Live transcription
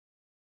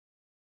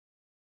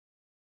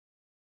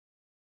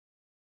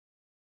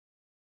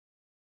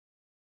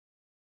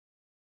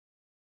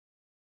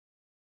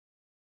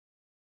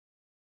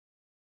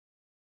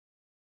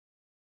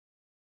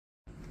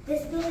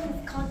This building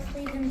is called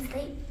Cleveland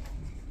State.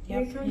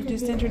 Yep, you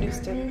just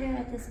introduced it.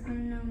 At this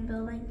unknown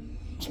building.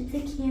 It's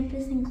a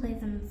campus in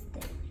Cleveland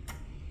State.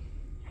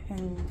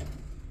 In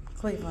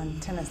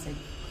Cleveland, Tennessee.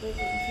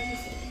 Cleveland,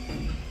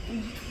 Tennessee.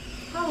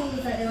 How long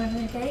was that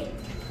doing today?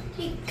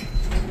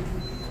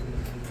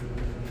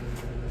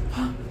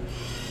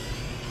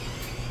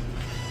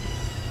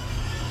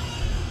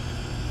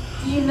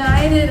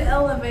 United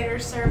Elevator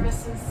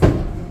Services.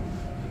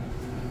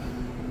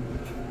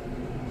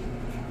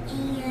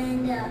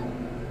 And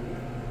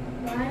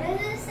why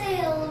does it say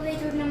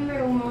elevator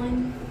number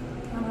 1?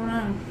 I don't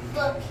know.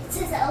 Look, it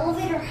says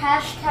elevator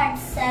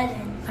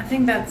 #7. I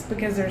think that's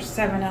because there's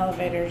 7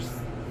 elevators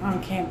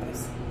on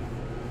campus.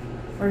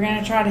 We're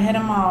gonna try to hit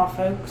them all,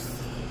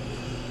 folks.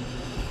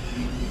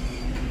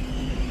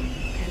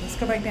 Okay, let's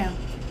go back down.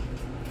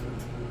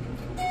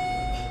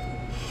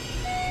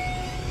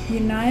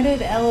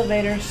 United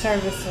Elevator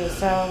Services.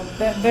 So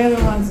they're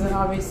the ones that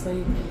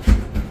obviously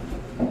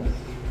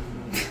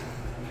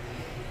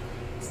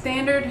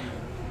standard.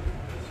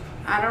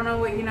 I don't know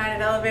what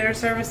United Elevator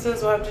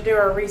Services. We'll have to do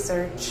our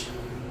research.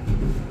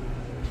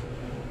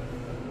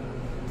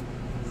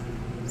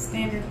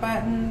 Standard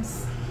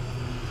buttons.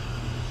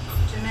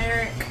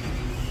 Generic.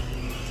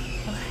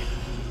 Okay.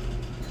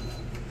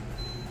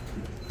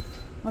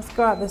 Let's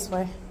go out this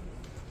way.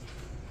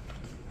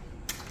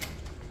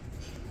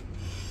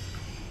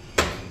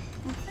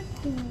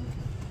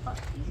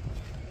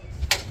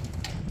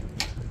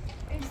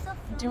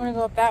 Do you want to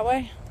go up that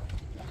way?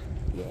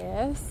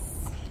 Yes.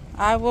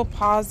 I will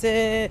pause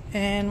it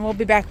and we'll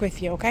be back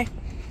with you, okay?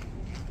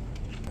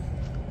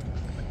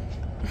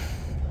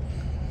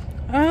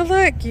 Oh,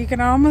 look, you can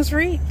almost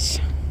reach.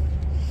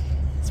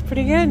 It's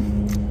pretty good.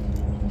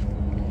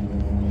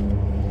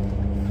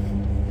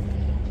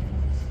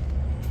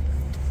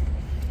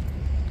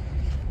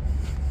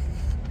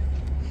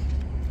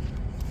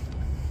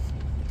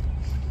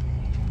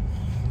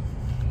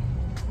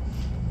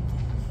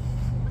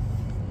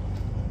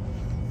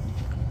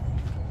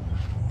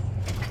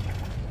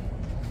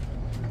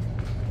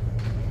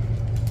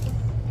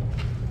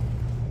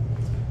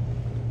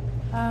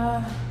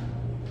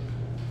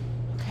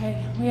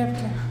 Okay, we have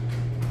to.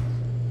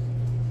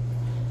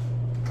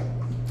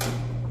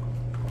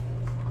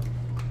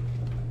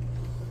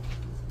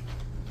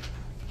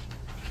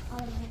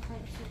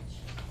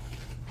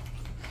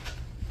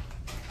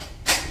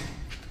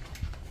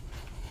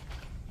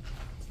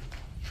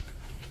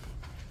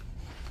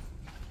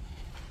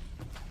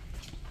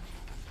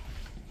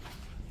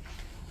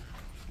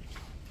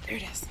 There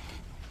it is.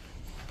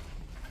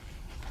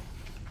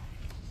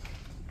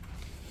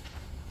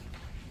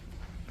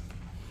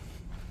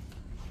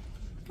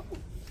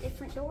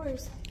 Different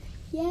doors.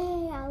 Yay,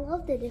 I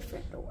love the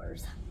different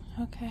doors.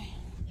 Okay.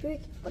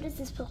 What is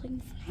this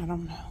building? I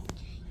don't know.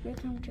 You're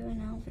coming to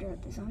an elevator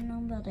at this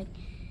unknown building.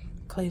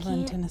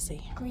 Cleveland,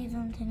 Tennessee.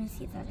 Cleveland,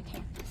 Tennessee is at a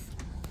campus.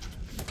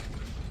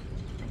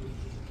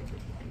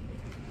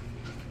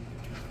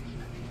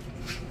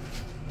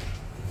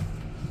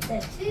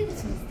 That's 2,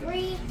 this one's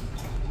 3.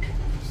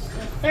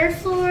 The 3rd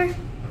floor.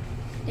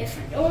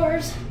 Different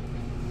doors.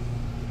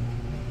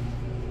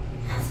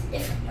 That's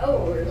different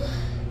doors.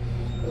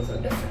 Those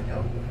are different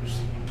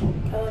doors.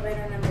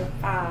 Elevator number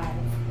 5.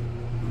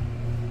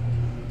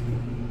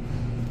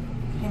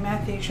 Hey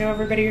Matthew, show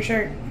everybody your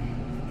shirt.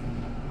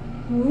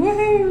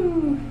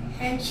 Woohoo!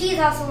 And she's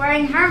also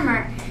wearing her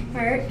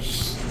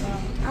merch. Yeah.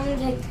 I'm gonna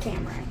take the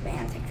camera.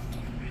 Van, take the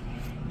camera.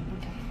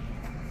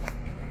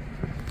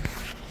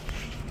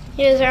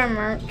 Here's our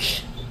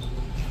merch.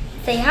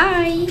 Say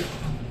hi.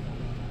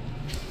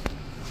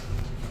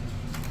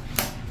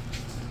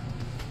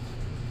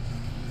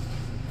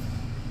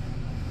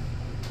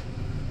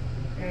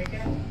 Very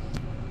good.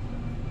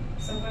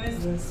 So what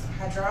is this?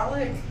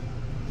 Hydraulic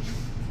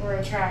or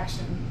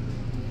attraction?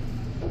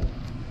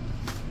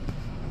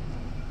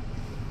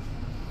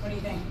 What do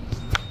you think?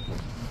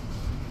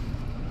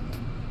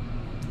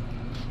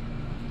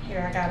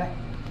 Here, I got it.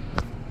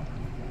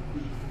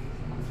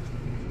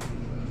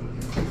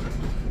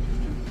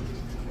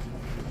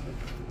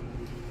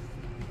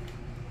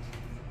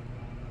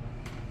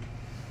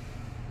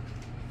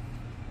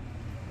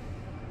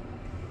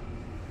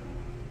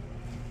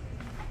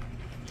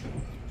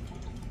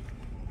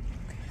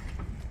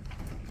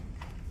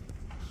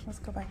 Let's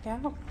go back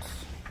out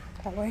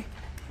that way.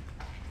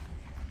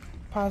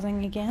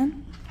 Pausing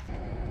again.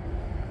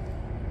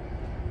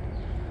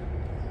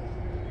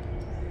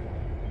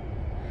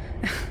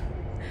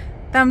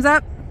 Thumbs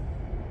up.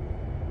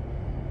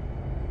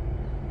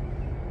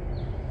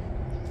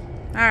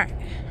 All right.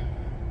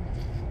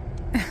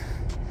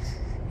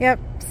 Yep,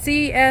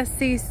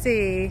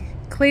 CSCC,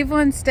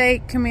 Cleveland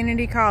State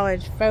Community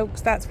College, folks.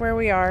 That's where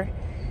we are.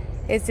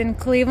 It's in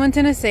Cleveland,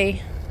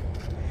 Tennessee.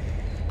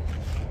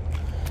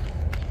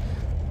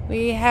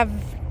 We have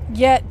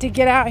yet to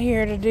get out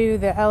here to do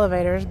the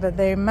elevators, but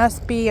there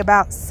must be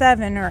about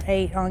 7 or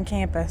 8 on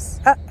campus.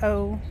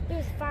 Uh-oh.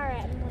 There's fire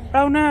at me.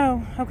 Oh,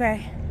 no.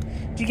 Okay.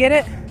 Did you get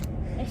it?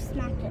 I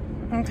smacked it.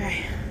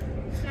 Okay.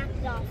 Smacked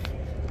it off.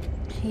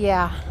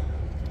 Yeah.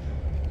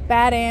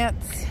 bad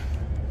ants,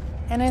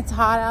 and it's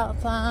hot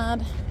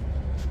outside,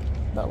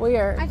 but we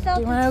are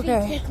doing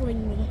okay. Feet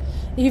tickling me.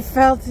 You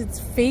felt its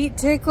feet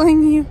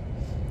tickling you?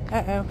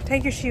 Uh-oh.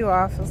 Take your shoe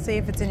off. We'll see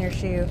if it's in your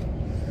shoe.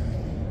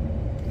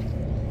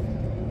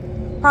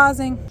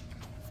 Pausing.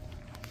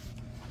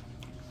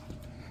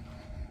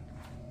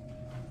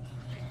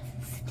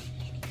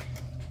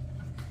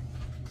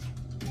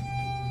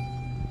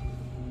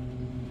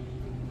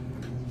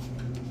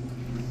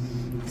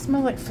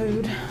 Smell like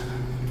food.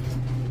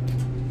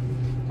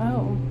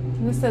 Oh,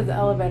 this says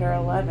elevator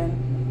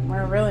 11.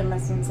 We're really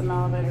missing some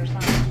elevators,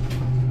 huh?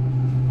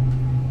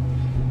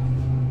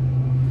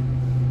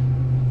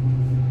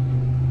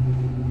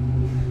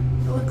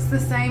 It looks the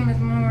same as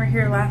when we were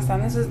here last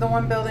time. This is the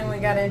one building we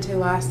got into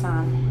last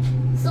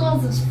time. Still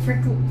has this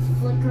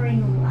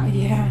flickering light.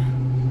 Yeah.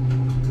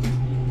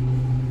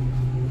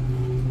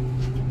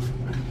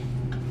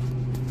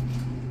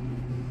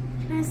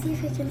 Can I see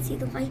if I can see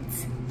the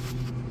lights?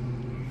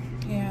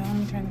 Yeah, let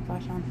me turn the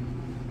flash on.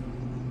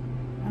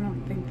 I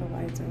don't think the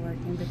lights are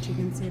working, but you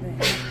can see the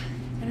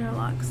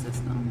interlock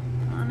system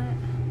on it.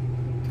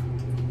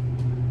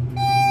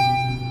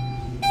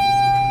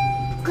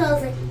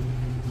 Close it.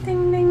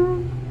 Ding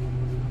ding.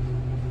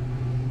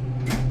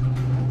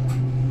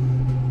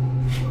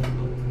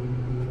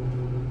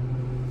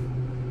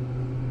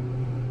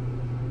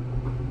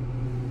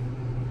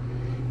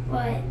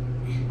 What?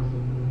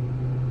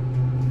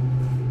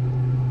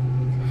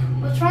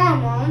 What's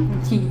wrong, Mom?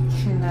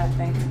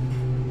 Nothing.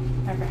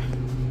 Okay.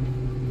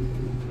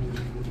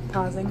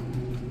 Pausing.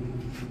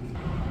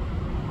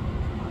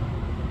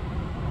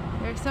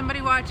 There's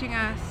somebody watching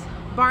us.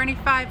 Barney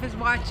Fife is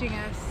watching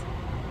us.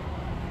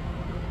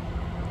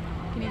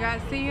 Can you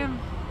guys see him?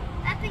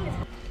 That thing is.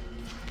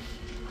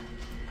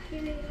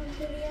 You're gonna come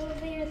to the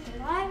elevator at the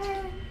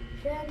library,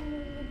 then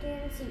you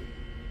can see.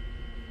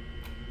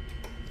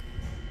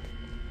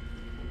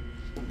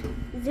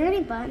 Is there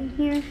any button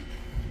here?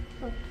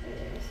 Oh, there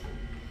is.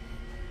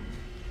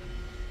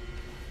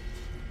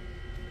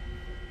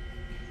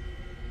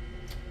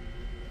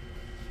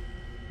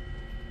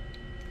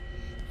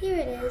 Here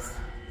it is.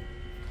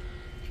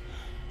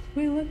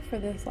 We looked for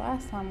this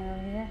last time we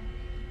were here.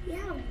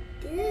 Yeah, we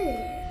did.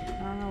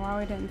 I don't know why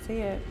we didn't see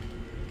it.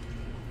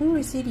 Ooh,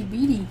 it's itty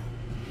bitty.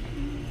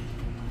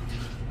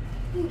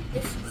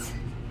 This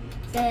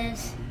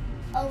says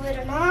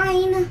elevator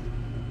 9.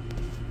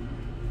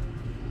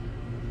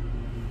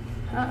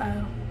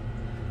 Uh-oh.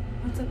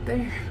 What's up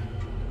there?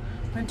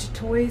 Bunch of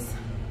toys.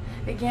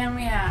 Again,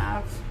 we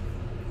have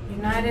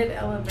United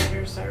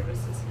Elevator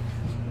Services.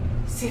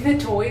 See the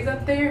toys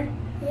up there?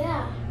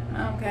 Yeah.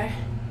 Okay.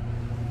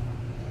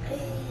 I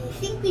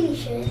think we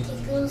should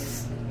take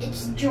those.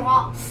 It's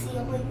drop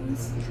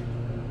ceilings.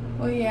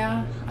 Well,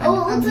 yeah.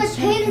 Oh, it looks like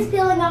paint is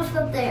peeling off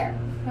up there.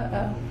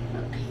 Uh-oh.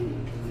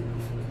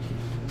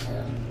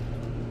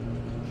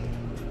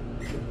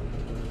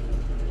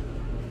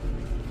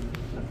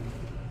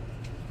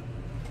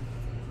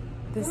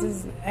 This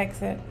is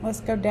exit.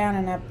 Let's go down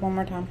and up one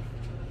more time.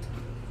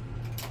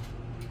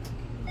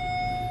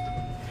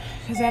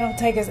 Because that'll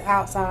take us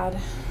outside.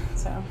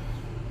 So.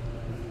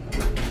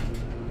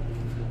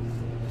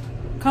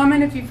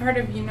 Comment if you've heard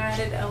of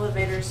United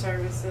Elevator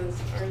Services,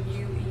 or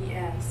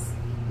UES.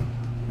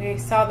 We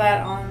saw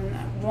that on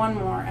one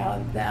more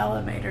the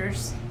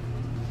elevators.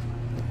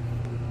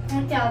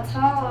 Look how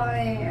tall I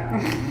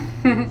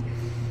am.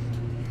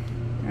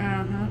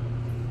 Uh-huh.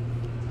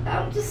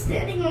 I'm just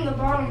standing on the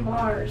bottom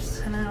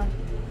bars. I know.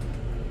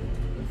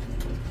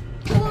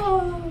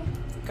 Whoa.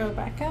 Go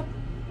back up.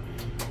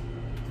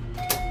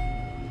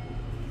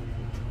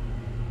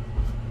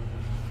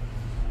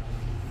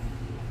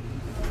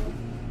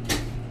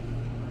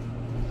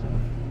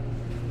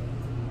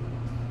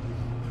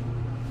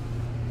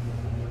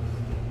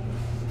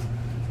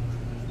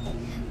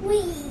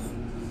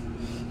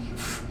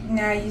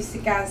 Now you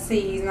guys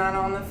see he's not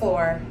on the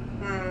floor.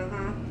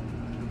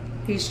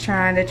 He's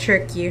trying to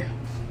trick you.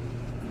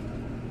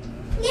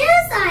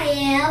 Yes, I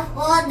am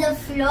on the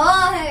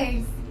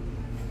floors.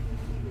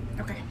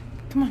 Okay,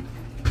 come on.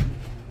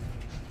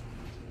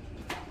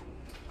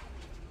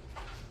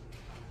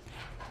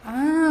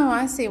 Oh,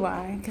 I see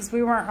why. Because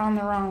we weren't on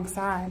the wrong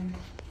side.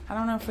 I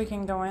don't know if we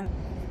can go in.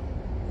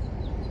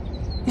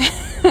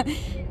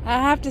 I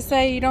have to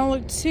say, you don't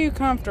look too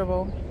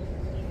comfortable.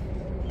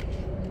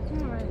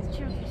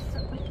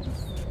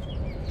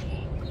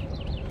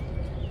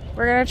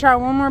 We're going to try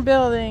one more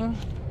building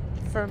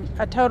for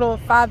a total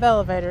of 5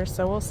 elevators,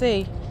 so we'll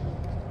see.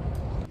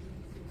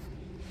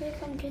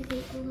 Welcome to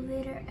the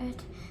elevator at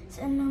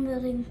Signa4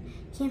 Building,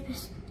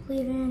 Campus,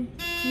 Cleveland,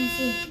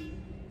 Tennessee.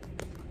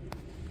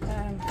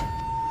 I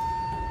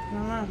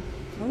don't know.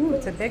 Ooh,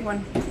 it's a big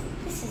one.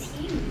 This is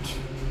huge.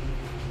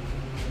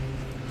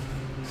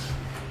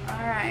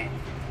 Alright.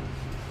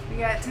 We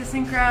got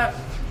ThyssenKrupp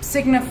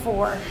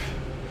Signa4.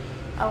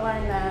 I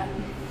learned that.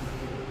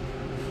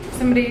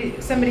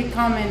 Somebody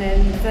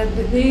commented and said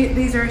that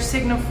these are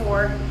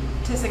Signa4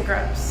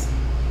 ThyssenKrupps.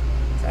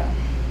 So.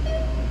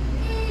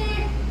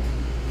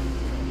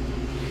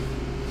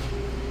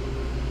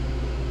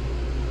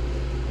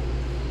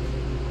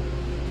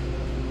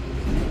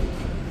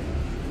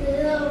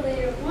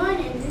 elevator 1,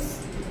 and this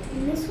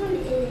one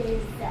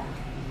is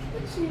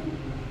which one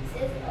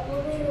says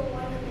elevator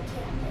 1 on the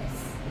campus.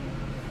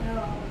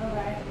 Oh,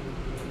 okay.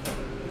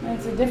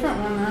 It's a different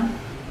one though.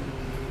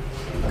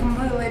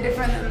 Completely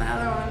different than the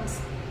other ones.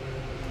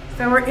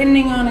 So we're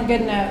ending on a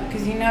good note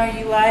because you know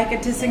you like a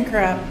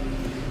ThyssenKrupp.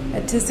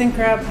 A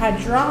ThyssenKrupp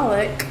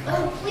hydraulic.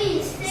 Oh,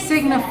 please fix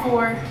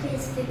Signa4. that.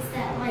 Please fix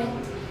that light.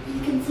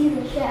 You can see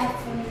the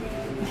shaft from there.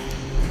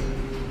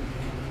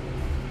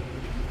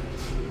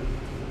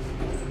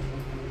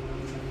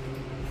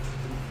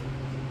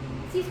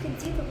 See if you can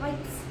see the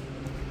lights.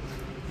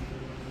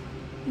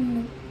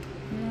 Nope.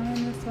 Not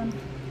on this one.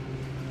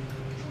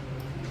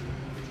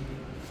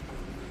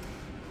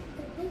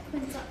 The big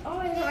ones are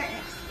always right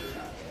next to each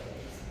other.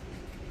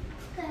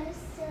 Okay,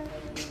 so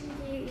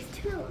there's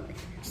 2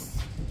 elevators.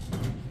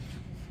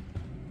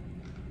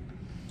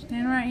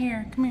 Stand right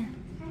here. Come here.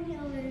 How many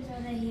elevators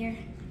are there here?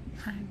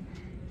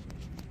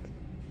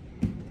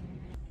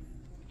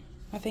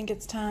 I think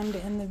it's time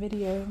to end the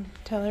video.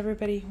 Tell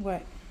everybody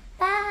what.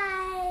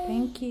 Bye.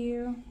 Thank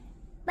you.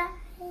 Bye.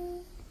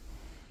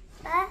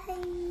 Bye.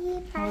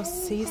 We'll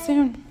see you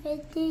soon.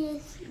 We'll see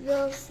you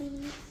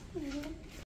soon.